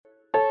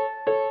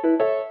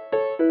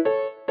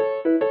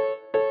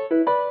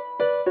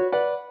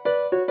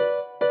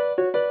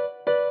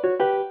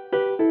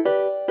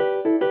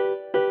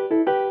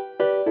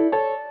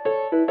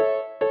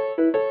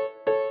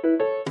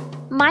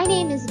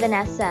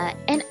Vanessa,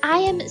 and I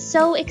am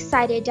so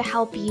excited to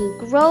help you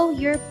grow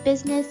your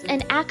business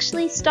and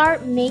actually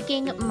start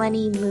making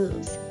money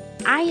moves.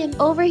 I am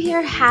over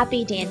here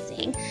happy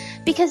dancing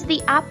because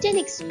the Opt-in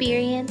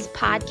Experience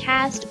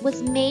podcast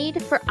was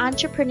made for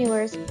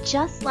entrepreneurs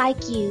just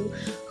like you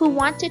who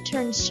want to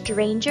turn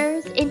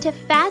strangers into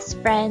fast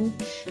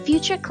friends,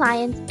 future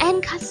clients,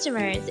 and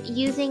customers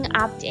using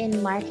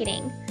opt-in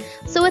marketing.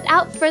 So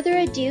without further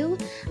ado,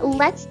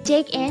 let's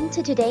dig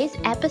into today's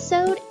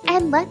episode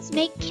and let's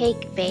make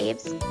cake,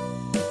 babes.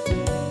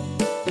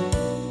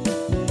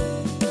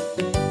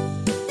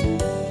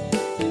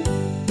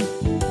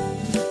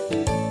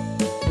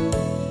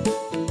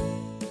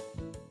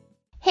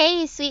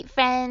 Hey sweet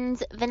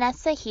friends,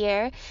 Vanessa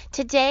here.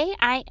 Today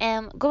I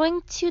am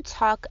going to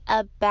talk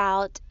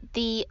about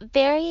the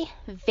very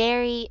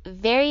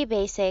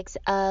basics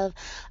of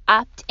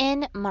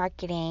opt-in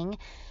marketing,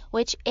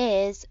 which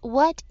is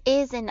what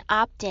is an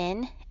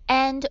opt-in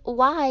and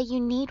why you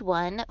need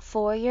one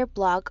for your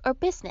blog or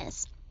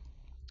business.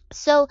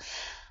 So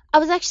I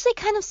was actually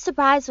kind of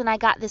surprised when I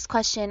got this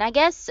question. I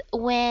guess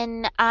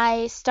when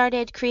I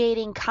started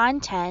creating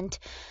content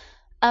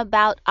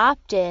about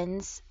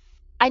opt-ins,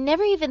 I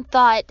never even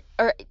thought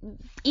or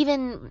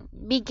even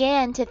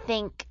began to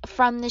think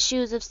from the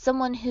shoes of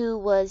someone who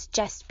was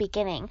just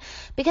beginning.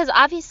 Because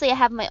obviously I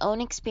have my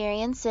own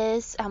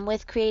experiences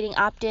with creating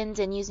opt-ins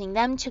and using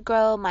them to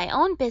grow my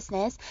own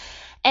business.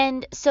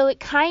 And so it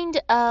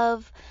kind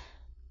of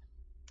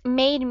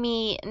made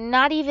me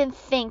not even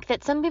think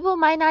that some people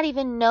might not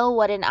even know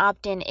what an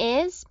opt-in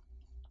is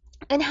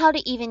and how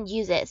to even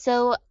use it.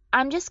 So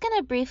I'm just going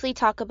to briefly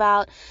talk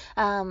about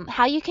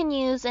how you can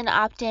use an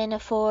opt-in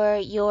for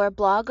your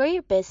blog or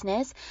your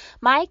business,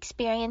 my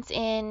experience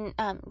in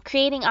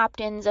creating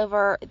opt-ins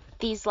over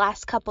these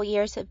last couple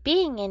years of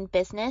being in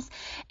business,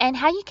 and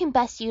how you can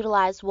best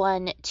utilize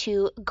one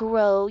to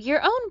grow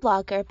your own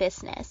blog or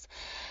business.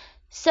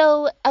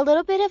 So a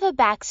little bit of a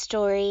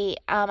backstory.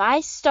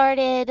 I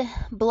started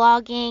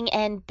blogging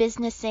and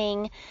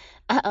businessing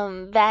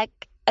back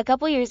a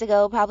couple years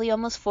ago, probably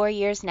almost 4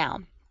 years now.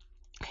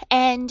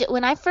 And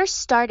when I first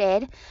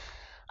started,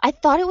 I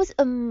thought it was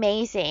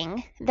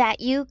amazing that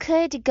you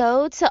could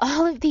go to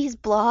all of these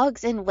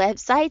blogs and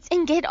websites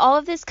and get all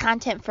of this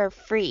content for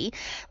free.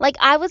 Like,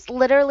 I was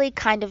literally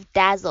kind of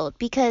dazzled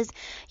because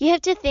you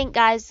have to think,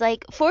 guys,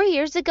 like 4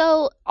 years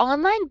ago,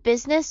 online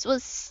business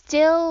was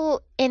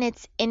still in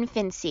its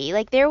infancy.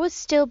 Like, there was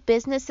still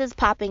businesses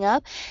popping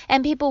up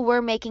and people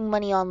were making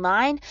money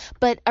online.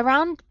 But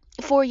around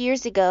 4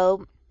 years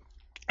ago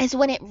is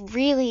when it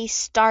really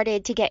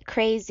started to get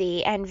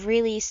crazy and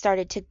really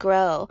started to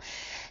grow.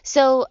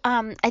 So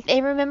I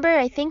remember,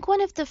 I think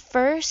one of the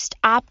first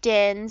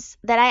opt-ins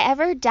that I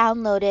ever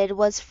downloaded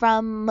was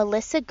from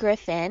Melissa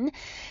Griffin.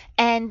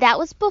 And that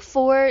was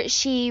before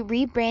she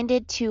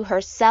rebranded to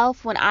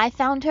herself. When I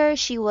found her,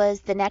 she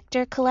was the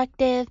Nectar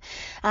Collective.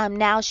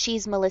 Now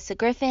she's Melissa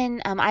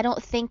Griffin. I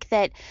don't think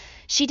that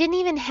she didn't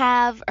even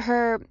have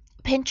her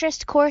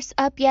Pinterest course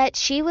up yet.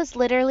 She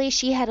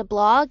had a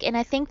blog, and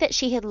I think that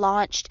she had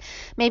launched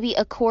maybe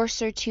a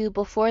course or two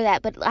before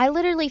that, but I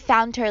literally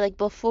found her like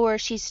before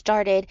she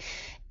started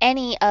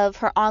any of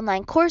her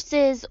online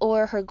courses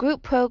or her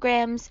group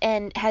programs,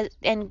 and has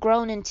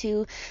grown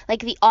into like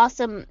the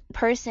awesome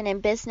person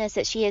and business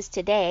that she is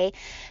today.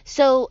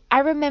 So I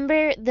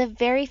remember the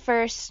very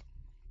first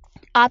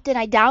opt-in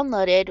I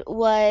downloaded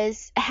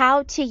was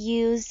how to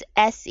use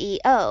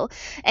SEO.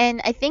 And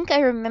I think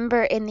I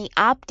remember in the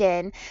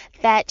opt-in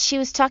that she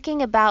was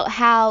talking about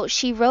how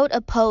she wrote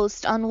a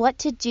post on what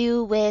to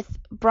do with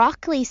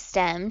broccoli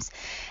stems,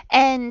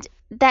 and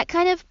that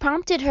kind of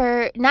prompted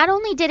her. Not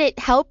only did it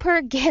help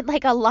her get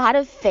like a lot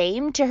of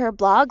fame to her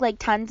blog, like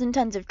tons and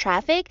tons of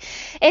traffic,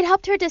 it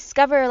helped her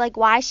discover like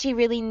why she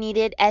really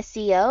needed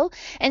SEO.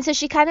 And so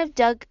she kind of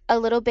dug a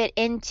little bit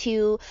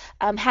into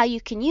how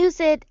you can use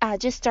it,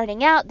 just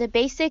starting out, the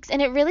basics,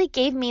 and it really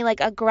gave me like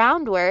a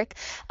groundwork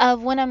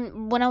of when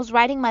I was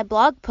writing my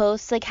blog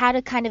posts, like how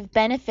to kind of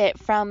benefit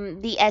from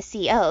the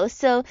SEO.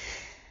 So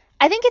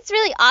I think it's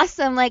really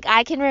awesome. Like,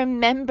 I can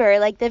remember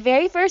like the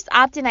very first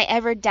opt-in I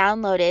ever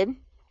downloaded,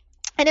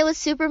 and it was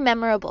super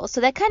memorable.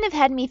 So that kind of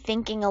had me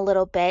thinking a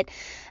little bit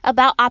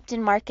about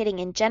opt-in marketing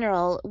in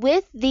general.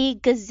 With the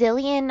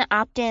gazillion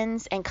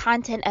opt-ins and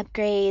content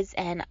upgrades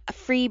and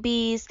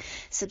freebies,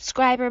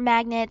 subscriber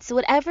magnets,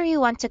 whatever you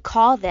want to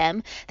call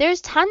them,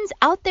 there's tons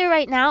out there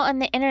right now on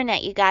the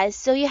internet, you guys.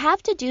 So you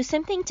have to do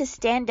something to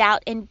stand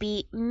out and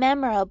be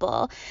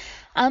memorable.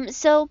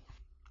 So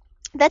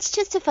that's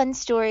just a fun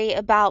story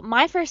about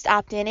my first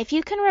opt-in. If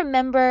you can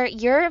remember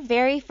your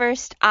very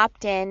first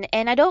opt-in,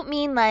 and I don't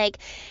mean like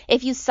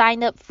if you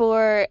signed up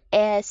for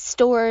a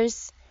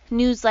store's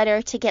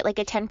newsletter to get like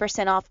a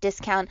 10% off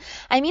discount.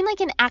 I mean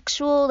like an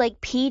actual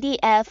like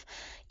PDF,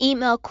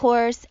 email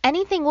course,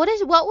 anything. What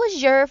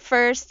was your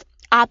first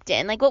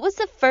opt-in? Like, what was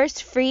the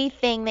first free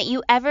thing that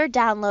you ever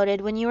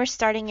downloaded when you were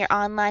starting your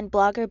online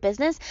blog or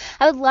business?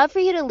 I would love for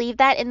you to leave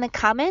that in the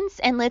comments,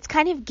 and let's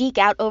kind of geek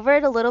out over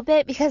it a little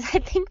bit, because I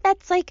think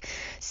that's like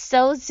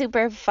so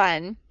super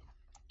fun.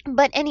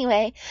 But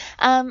anyway,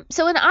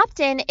 so an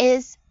opt-in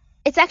is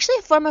it's actually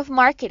a form of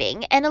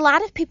marketing, and a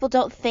lot of people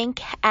don't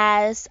think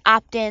as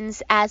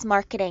opt-ins as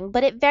marketing,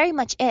 but it very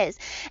much is.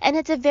 And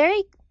it's a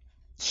very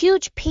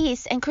huge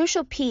piece and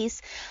crucial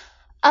piece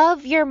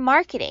of your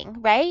marketing,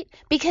 right?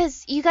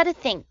 Because you got to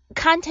think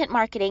content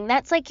marketing,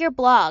 that's like your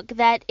blog,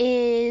 that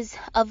is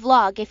a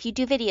vlog. If you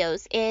do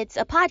videos, it's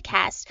a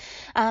podcast.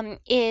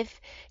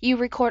 If you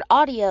record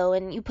audio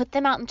and you put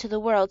them out into the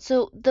world,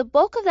 so the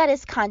bulk of that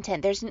is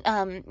content. There's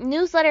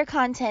newsletter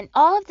content,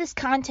 all of this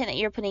content that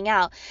you're putting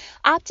out.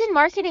 Opt-in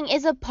marketing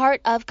is a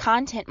part of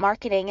content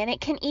marketing, and it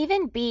can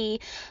even be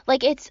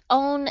like its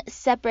own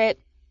separate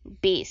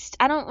beast.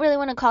 I don't really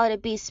want to call it a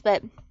beast,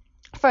 but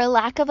for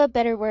lack of a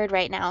better word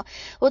right now,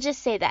 we'll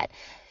just say that.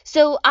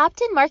 So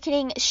opt-in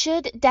marketing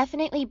should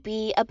definitely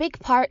be a big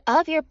part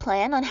of your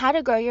plan on how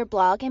to grow your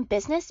blog and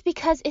business,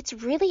 because it's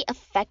really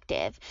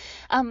effective.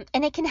 And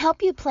it can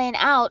help you plan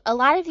out a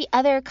lot of the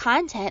other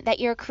content that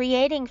you're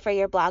creating for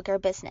your blog or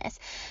business.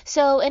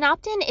 So an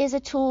opt-in is a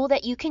tool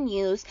that you can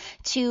use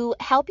to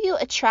help you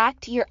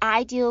attract your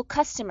ideal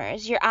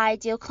customers, your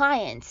ideal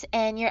clients,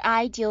 and your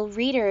ideal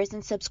readers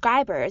and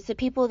subscribers, the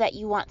people that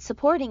you want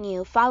supporting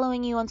you,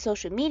 following you on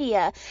social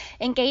media,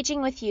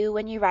 engaging with you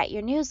when you write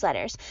your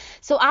newsletters.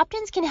 So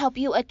opt-ins can help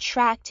you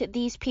attract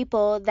these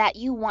people that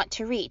you want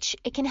to reach.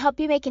 It can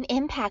help you make an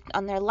impact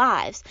on their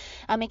lives.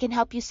 It can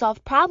help you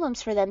solve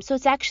problems for them. So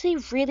it's actually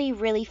really,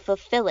 really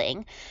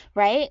fulfilling,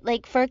 right?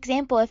 Like, for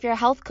example, if you're a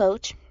health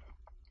coach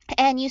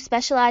and you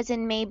specialize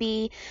in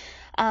maybe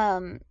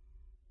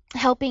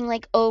helping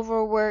like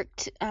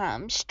overworked,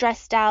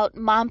 stressed out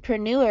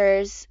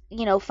mompreneurs,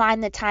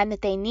 find the time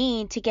that they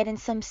need to get in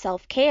some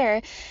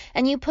self-care,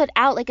 and you put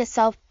out like a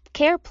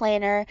self-care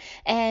planner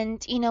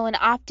and an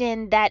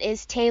opt-in that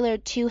is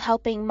tailored to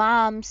helping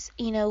moms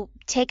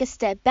take a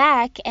step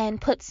back and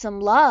put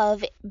some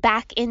love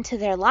back into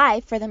their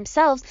life for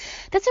themselves.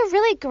 That's a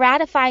really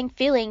gratifying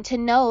feeling to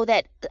know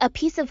that a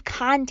piece of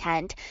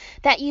content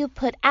that you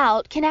put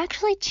out can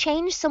actually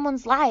change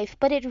someone's life,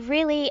 but it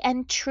really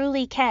and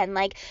truly can.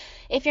 Like,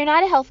 if you're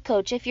not a health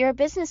coach, if you're a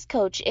business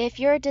coach, if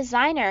you're a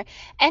designer,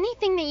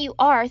 anything that you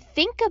are,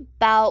 think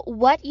about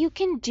what you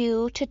can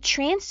do to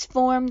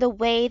transform the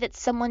way that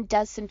someone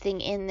does something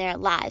in their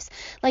lives.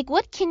 Like,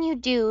 what can you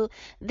do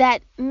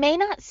that may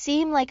not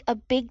seem like a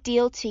big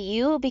deal to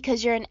you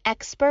because you're an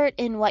expert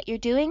in what you're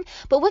doing,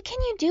 but what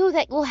can you do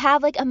that will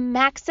have like a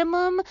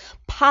maximum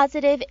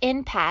positive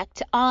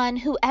impact on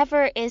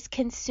whoever is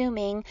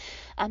consuming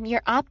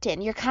your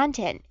opt-in, your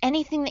content,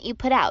 anything that you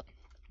put out?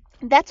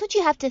 That's what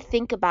you have to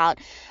think about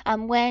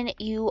when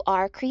you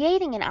are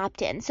creating an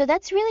opt-in. So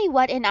that's really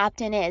what an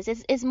opt-in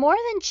is more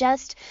than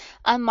just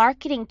a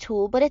marketing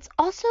tool, but it's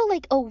also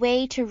like a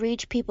way to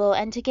reach people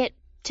and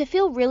to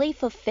feel really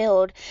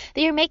fulfilled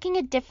that you're making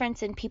a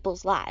difference in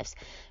people's lives,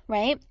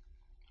 right?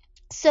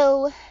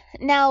 So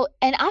now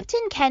an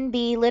opt-in can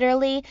be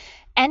literally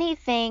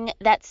anything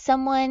that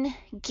someone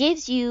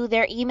gives you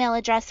their email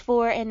address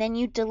for, and then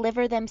you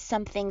deliver them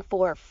something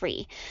for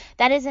free.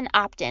 That is an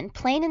opt-in,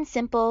 plain and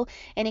simple.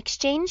 In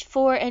exchange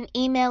for an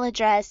email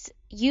address,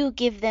 you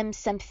give them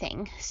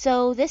something.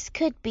 So this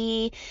could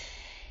be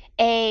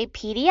a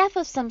PDF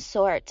of some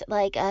sort,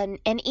 like an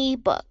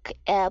ebook,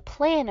 a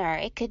planner.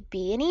 It could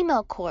be an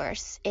email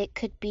course. It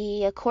could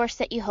be a course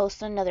that you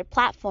host on another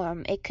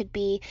platform. It could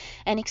be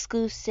an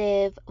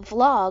exclusive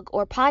vlog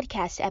or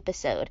podcast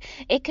episode.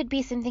 It could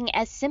be something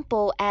as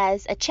simple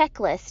as a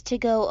checklist to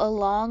go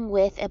along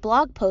with a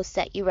blog post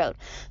that you wrote.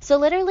 So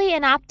literally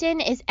an opt-in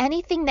is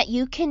anything that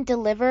you can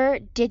deliver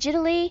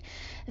digitally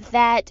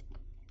that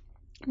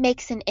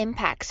makes an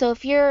impact. So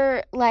if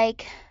you're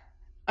like,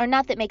 or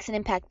not that makes an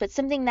impact, but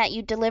something that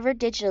you deliver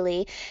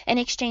digitally in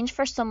exchange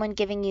for someone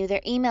giving you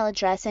their email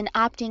address and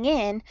opting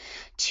in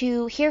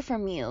to hear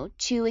from you,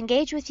 to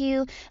engage with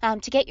you,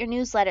 to get your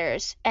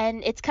newsletters.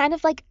 And it's kind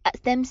of like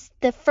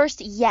the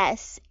first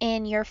yes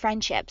in your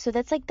friendship. So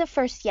that's like the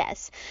first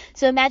yes.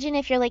 So imagine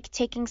if you're like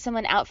taking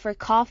someone out for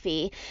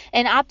coffee,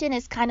 and opt-in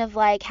is kind of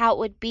like how it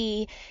would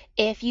be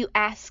if you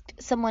asked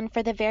someone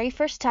for the very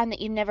first time that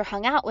you never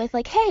hung out with,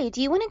 like, hey,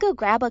 do you want to go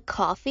grab a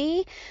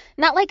coffee?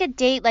 Not like a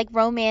date, like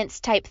romance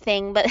type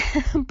thing, but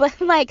but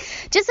like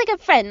just like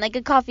a friend, like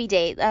a coffee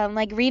date.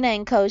 Like Rena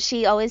and Co,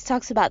 she always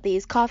talks about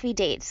these coffee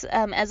dates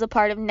as a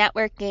part of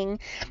networking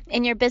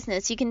in your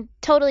business. You can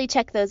totally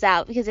check those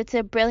out because it's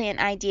a brilliant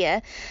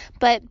idea.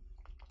 But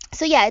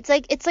so yeah, it's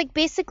like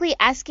basically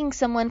asking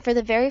someone for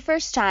the very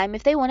first time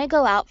if they want to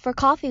go out for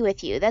coffee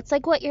with you. That's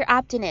like what your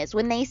opt-in is.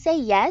 When they say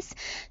yes,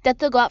 that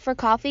they'll go out for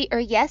coffee, or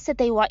yes, that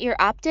they want your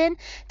opt-in,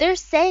 they're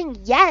saying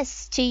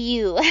yes to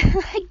you.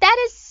 Like, that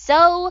is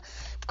so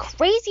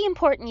crazy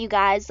important, you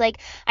guys. Like,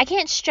 I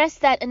can't stress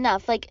that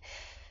enough. Like,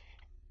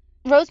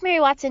 Rosemary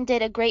Watson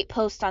did a great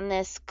post on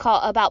this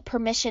about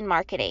permission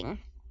marketing.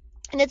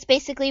 And it's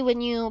basically when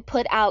you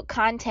put out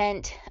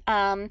content,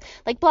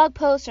 like blog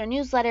posts or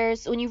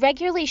newsletters, when you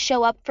regularly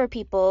show up for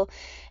people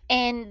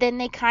and then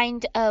they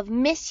kind of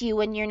miss you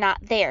when you're not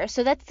there.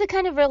 So that's the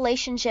kind of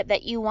relationship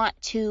that you want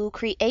to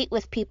create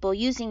with people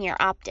using your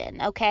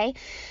opt-in, okay?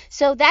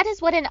 So that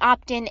is what an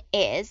opt-in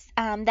is.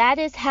 That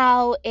is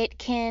how it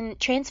can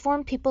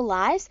transform people's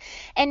lives.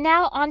 And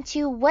now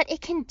onto what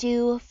it can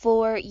do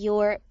for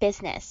your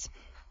business.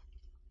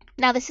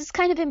 Now, this is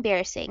kind of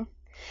embarrassing.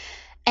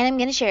 And I'm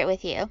going to share it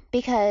with you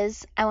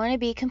because I want to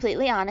be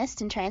completely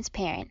honest and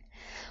transparent.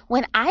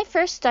 When I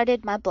first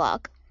started my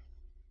blog,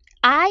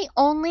 I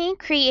only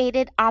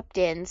created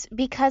opt-ins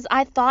because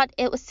I thought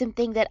it was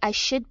something that I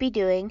should be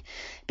doing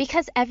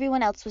because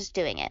everyone else was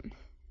doing it.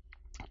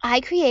 I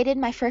created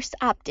my first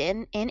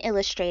opt-in in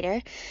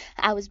Illustrator.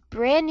 I was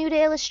brand new to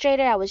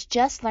Illustrator. I was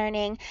just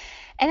learning.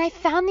 And I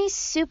found these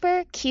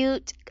super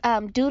cute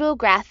doodle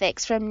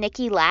graphics from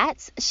Nikki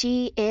Latz.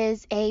 She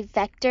is a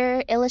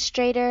vector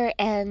illustrator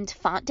and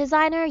font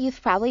designer.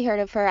 You've probably heard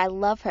of her. I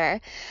love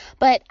her.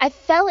 But I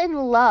fell in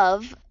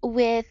love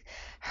with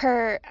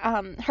her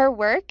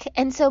work.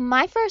 And so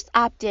my first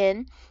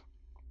opt-in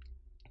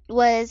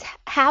was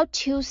how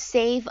to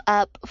save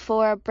up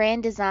for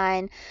brand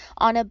design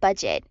on a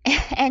budget.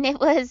 And it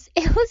was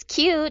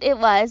cute,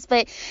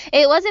 but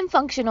it wasn't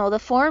functional. The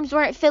forms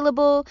weren't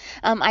fillable.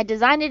 I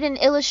designed it in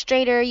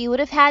Illustrator. You would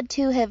have had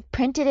to have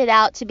printed it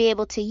out to be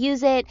able to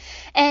use it.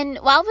 And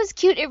while it was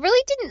cute, it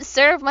really didn't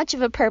serve much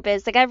of a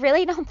purpose. Like, I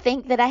really don't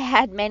think that I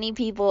had many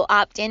people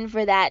opt in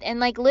for that. And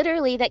like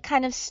literally that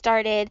kind of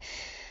started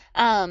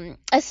a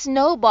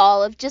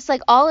snowball of just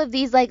like all of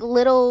these like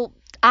little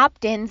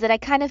opt-ins that I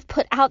kind of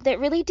put out that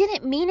really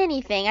didn't mean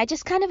anything. I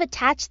just kind of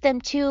attached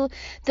them to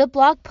the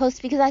blog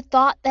post because I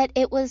thought that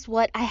it was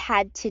what I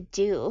had to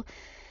do.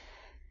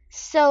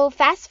 So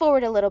fast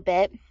forward a little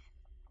bit.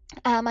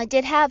 I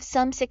did have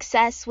some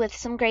success with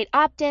some great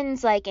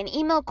opt-ins, like an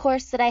email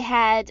course that I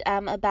had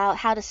about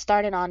how to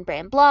start an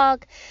on-brand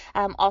blog,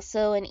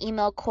 also an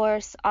email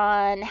course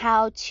on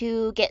how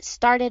to get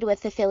started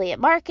with affiliate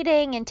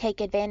marketing and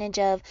take advantage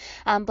of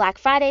Black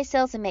Friday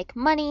sales and make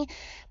money.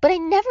 But I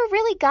never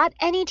really got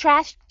any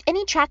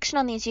traction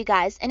on these, you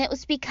guys, and it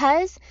was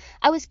because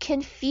I was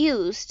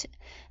confused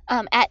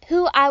at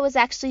who I was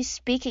actually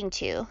speaking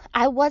to.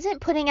 I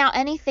wasn't putting out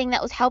anything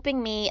that was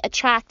helping me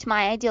attract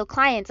my ideal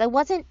clients. I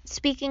wasn't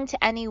speaking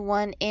to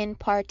anyone in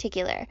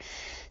particular.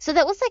 So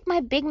that was like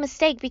my big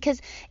mistake,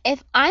 because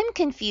if I'm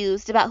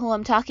confused about who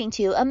I'm talking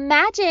to,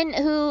 imagine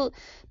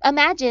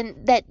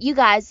that you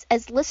guys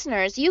as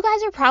listeners, you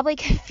guys are probably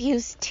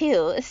confused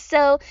too.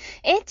 So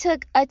it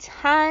took a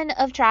ton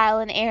of trial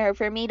and error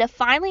for me to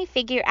finally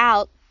figure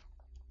out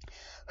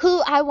who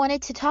I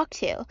wanted to talk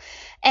to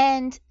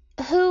and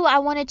who I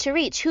wanted to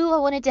reach, who I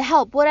wanted to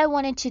help, what I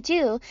wanted to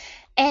do.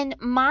 And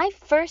my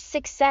first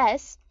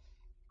success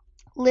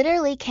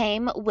literally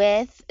came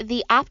with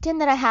the opt-in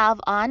that I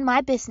have on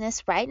my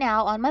business right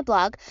now on my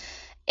blog.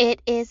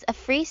 It is a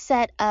free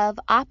set of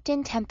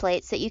opt-in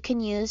templates that you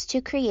can use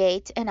to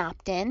create an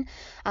opt-in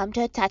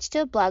to attach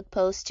to a blog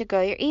post to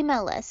grow your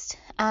email list.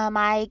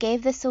 I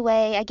give this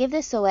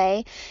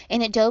away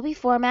in Adobe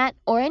format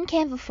or in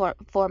Canva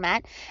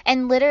format.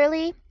 And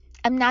literally,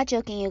 I'm not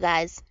joking, you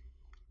guys,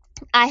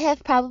 I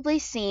have probably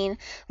seen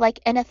like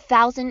an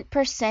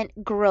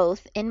 1,000%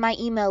 growth in my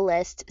email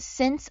list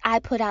since I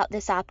put out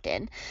this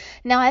opt-in.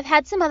 Now, I've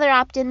had some other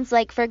opt-ins,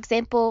 like for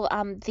example,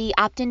 the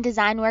opt-in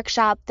design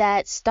workshop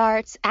that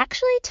starts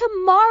actually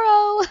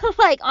tomorrow,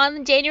 like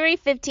on January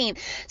 15th.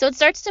 So it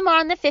starts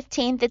tomorrow on the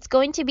 15th. It's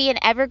going to be an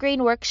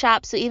evergreen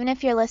workshop. So even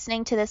if you're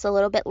listening to this a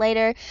little bit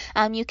later,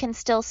 you can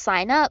still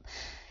sign up.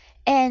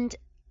 And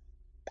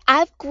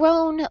I've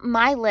grown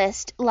my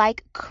list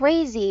like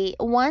crazy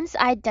once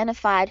I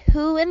identified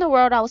who in the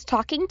world I was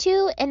talking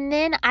to, and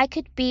then I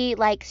could be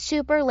like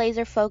super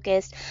laser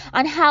focused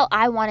on how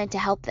I wanted to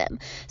help them.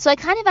 So I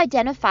kind of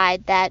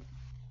identified that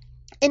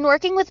in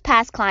working with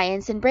past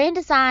clients in brand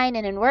design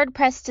and in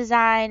WordPress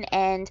design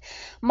and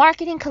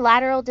marketing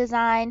collateral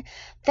design,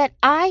 that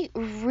I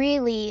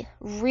really,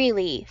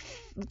 really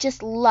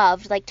just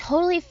loved, like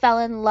totally fell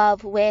in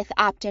love with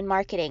opt-in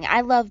marketing.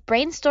 I love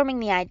brainstorming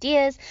the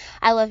ideas.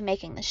 I love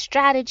making the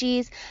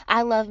strategies.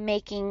 I love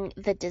making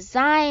the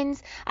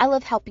designs. I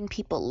love helping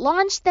people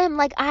launch them.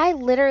 Like, I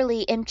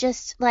literally am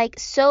just like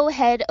so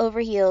head over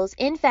heels,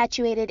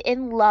 infatuated,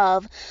 in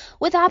love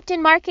with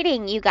opt-in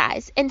marketing, you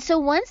guys. And so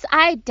once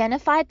I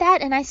identified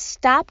that and I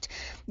stopped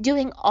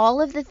doing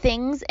all of the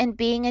things and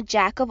being a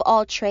jack of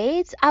all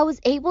trades, I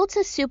was able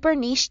to super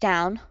niche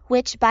down,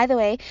 which, by the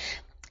way,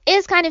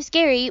 is kind of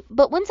scary.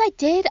 But once I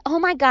did, oh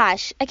my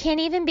gosh, I can't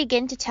even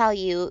begin to tell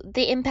you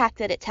the impact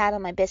that it's had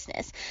on my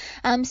business.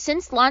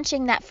 Since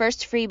launching that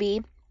first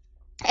freebie,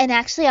 and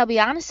actually, I'll be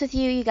honest with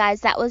you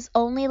guys, that was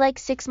only like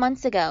 6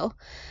 months ago.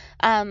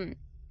 6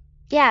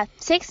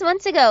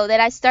 months ago that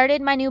I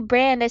started my new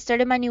brand. I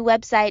started my new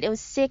website. It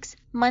was 6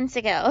 months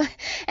ago.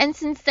 And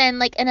since then,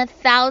 like in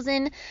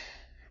 1,000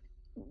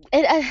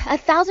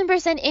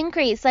 1,000%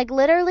 increase. Like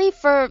literally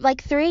for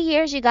like 3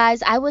 years, you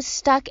guys, I was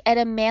stuck at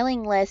a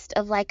mailing list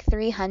of like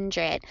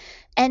 300.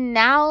 And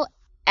now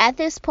at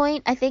this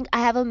point, I think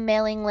I have a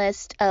mailing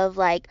list of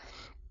like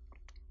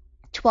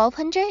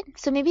 1,200.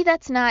 So maybe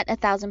that's not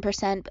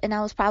 1,000%, and I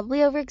was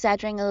probably over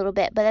exaggerating a little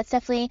bit, but that's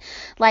definitely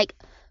like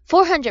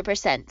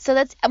 400%. So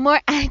that's more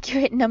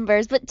accurate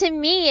numbers. But to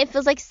me, it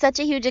feels like such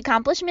a huge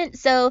accomplishment.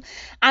 So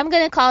I'm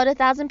going to call it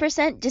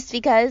 1,000% just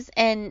because.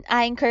 And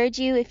I encourage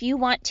you, if you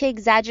want to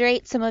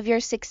exaggerate some of your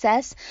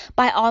success,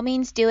 by all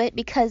means do it,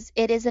 because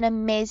it is an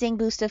amazing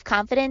boost of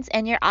confidence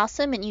and you're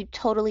awesome and you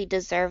totally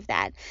deserve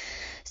that.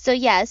 So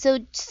yeah, so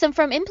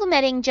from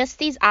implementing just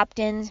these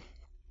opt-ins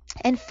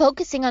and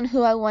focusing on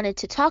who I wanted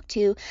to talk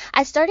to,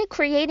 I started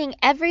creating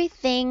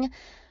everything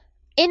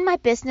in my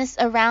business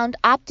around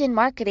opt-in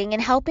marketing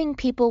and helping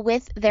people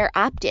with their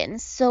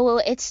opt-ins. So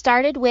it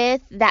started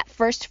with that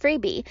first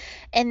freebie,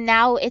 and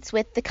now it's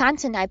with the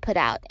content I put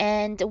out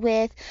and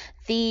with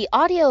the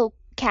audio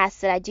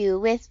casts that I do,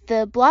 with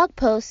the blog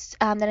posts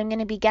that I'm going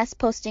to be guest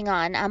posting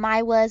on.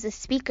 I was a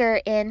speaker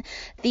in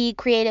the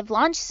Creative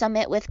Launch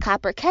Summit with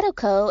Copper Kettle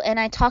Co., and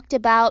I talked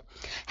about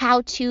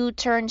how to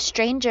turn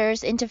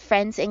strangers into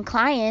friends and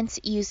clients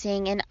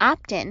using an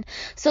opt-in.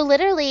 So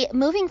literally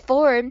moving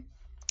forward,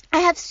 I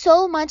have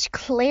so much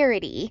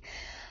clarity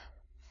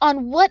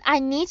on what I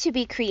need to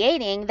be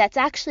creating that's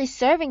actually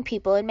serving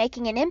people and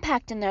making an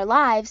impact in their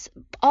lives,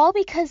 all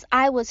because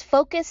I was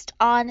focused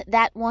on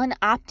that one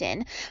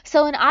opt-in.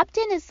 So an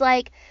opt-in is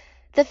like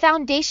the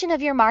foundation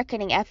of your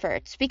marketing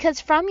efforts,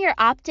 because from your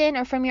opt-in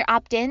or from your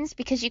opt-ins,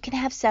 because you can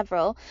have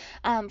several,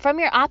 from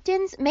your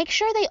opt-ins, make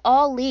sure they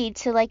all lead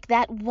to like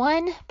that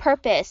one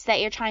purpose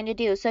that you're trying to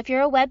do. So if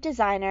you're a web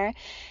designer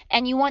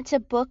and you want to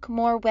book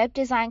more web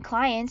design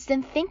clients,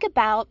 then think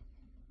about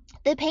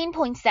the pain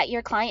points that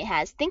your client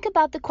has. Think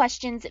about the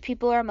questions that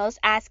people are most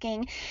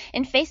asking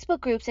in Facebook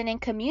groups and in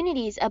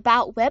communities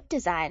about web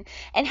design.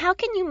 And how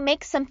can you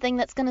make something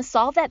that's going to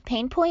solve that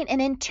pain point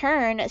and in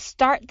turn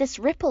start this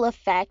ripple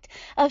effect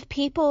of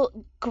people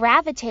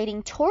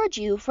gravitating towards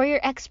you for your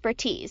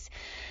expertise?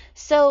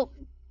 So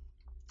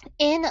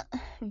in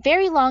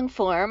very long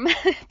form,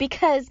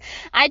 because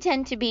I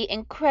tend to be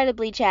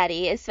incredibly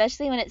chatty,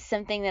 especially when it's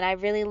something that I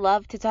really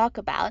love to talk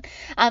about,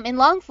 in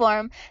long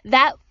form,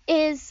 that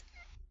is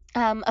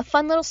a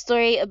fun little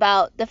story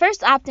about the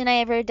first opt-in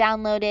I ever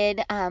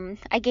downloaded.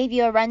 I gave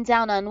you a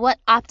rundown on what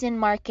opt-in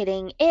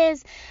marketing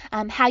is,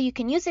 how you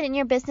can use it in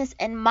your business,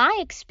 and my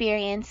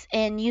experience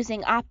in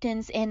using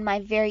opt-ins in my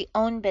very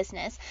own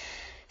business.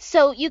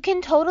 So you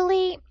can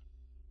totally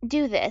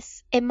do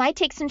this. It might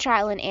take some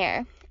trial and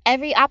error.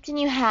 Every opt-in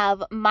you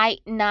have might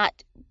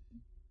not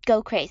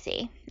go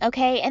crazy,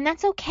 okay? And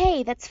that's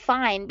okay. That's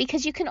fine,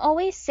 because you can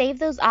always save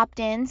those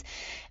opt-ins,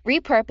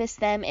 repurpose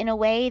them in a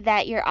way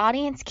that your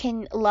audience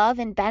can love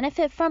and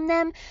benefit from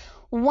them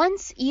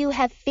once you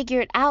have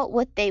figured out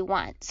what they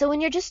want. So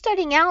when you're just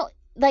starting out,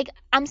 like,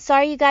 I'm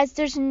sorry, you guys,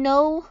 there's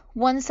no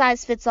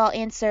one-size-fits-all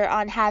answer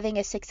on having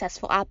a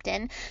successful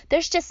opt-in.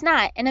 There's just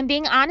not. And I'm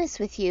being honest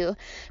with you,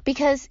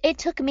 because it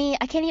took me,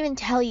 I can't even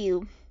tell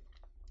you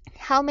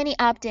how many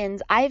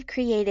opt-ins I've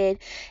created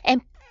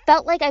and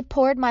felt like I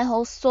poured my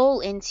whole soul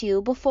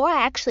into before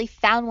I actually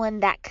found one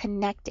that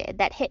connected,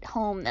 that hit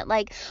home, that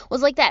like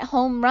was like that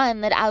home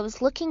run that I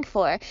was looking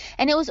for.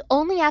 And it was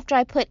only after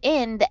I put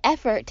in the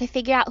effort to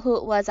figure out who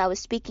it was I was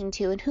speaking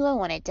to and who I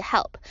wanted to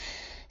help.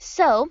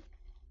 So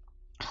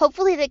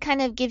hopefully that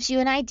kind of gives you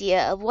an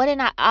idea of what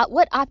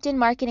opt-in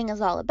marketing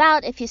is all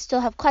about. If you still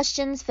have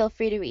questions, feel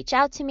free to reach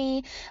out to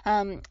me.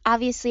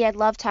 Obviously, I'd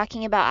love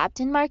talking about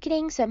opt-in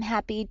marketing, so I'm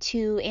happy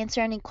to answer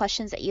any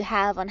questions that you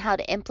have on how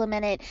to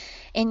implement it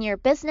in your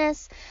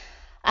business.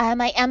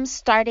 I am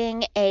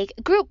starting a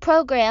group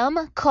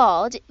program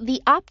called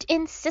the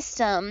Opt-in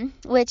System,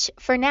 which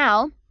for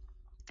now,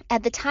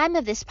 at the time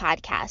of this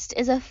podcast,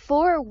 is a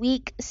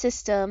 4-week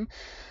system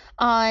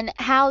on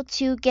how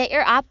to get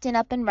your opt-in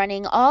up and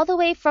running, all the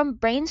way from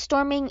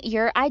brainstorming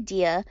your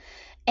idea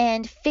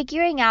and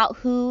figuring out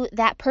who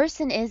that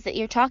person is that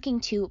you're talking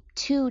to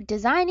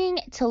designing,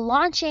 to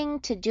launching,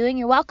 to doing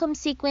your welcome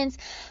sequence.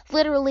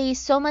 Literally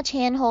so much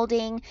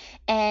hand-holding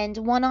and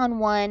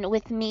one-on-one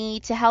with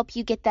me to help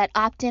you get that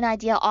opt-in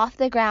idea off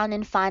the ground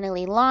and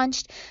finally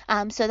launched.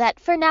 So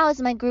that for now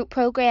is my group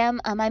program.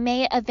 I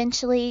may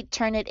eventually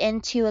turn it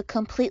into a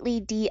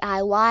completely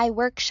DIY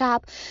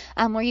workshop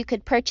where you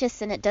could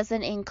purchase and it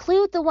doesn't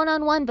include the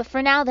one-on-one, but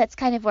for now that's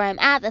kind of where I'm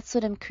at. That's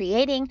what I'm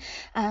creating,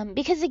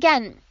 because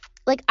again,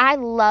 like I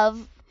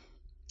love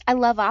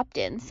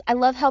opt-ins. I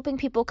love helping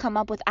people come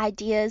up with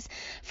ideas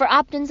for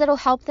opt-ins that'll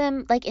help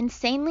them like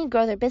insanely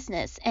grow their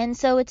business. And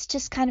so it's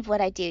just kind of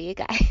what I do, you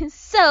guys.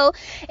 So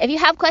if you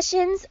have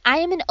questions, I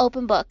am an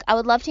open book. I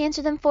would love to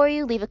answer them for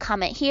you. Leave a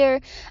comment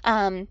here.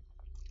 Sign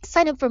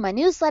up for my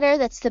newsletter.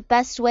 That's the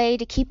best way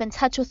to keep in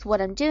touch with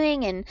what I'm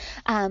doing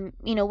and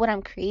what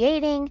I'm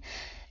creating.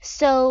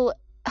 So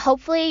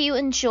Hopefully you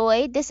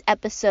enjoyed this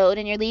episode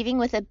and you're leaving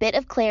with a bit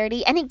of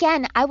clarity. And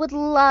again, I would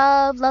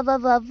love, love,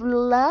 love, love,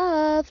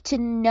 love to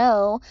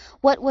know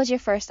what was your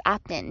first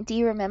opt-in. Do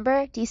you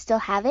remember? Do you still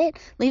have it?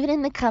 Leave it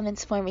in the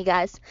comments for me,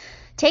 guys.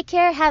 Take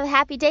care, have a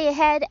happy day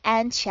ahead,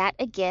 and chat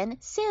again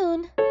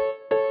soon.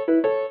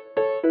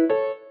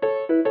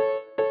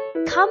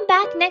 Come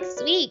back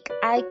next week.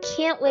 I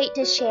can't wait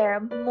to share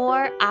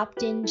more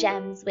opt-in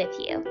gems with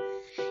you.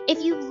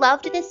 If you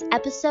loved this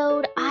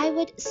episode, I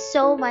would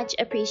so much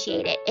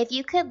appreciate it if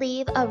you could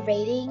leave a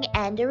rating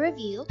and a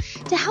review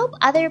to help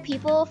other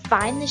people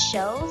find the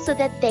show so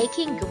that they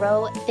can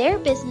grow their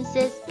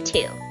businesses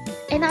too.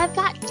 And I've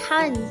got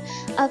tons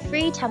of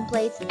free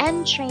templates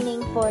and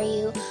training for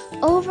you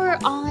over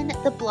on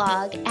the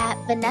blog at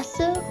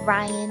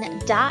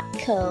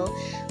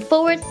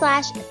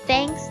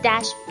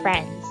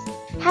vanessaryan.co/thanks-friends.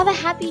 Have a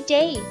happy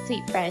day,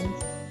 sweet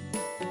friends.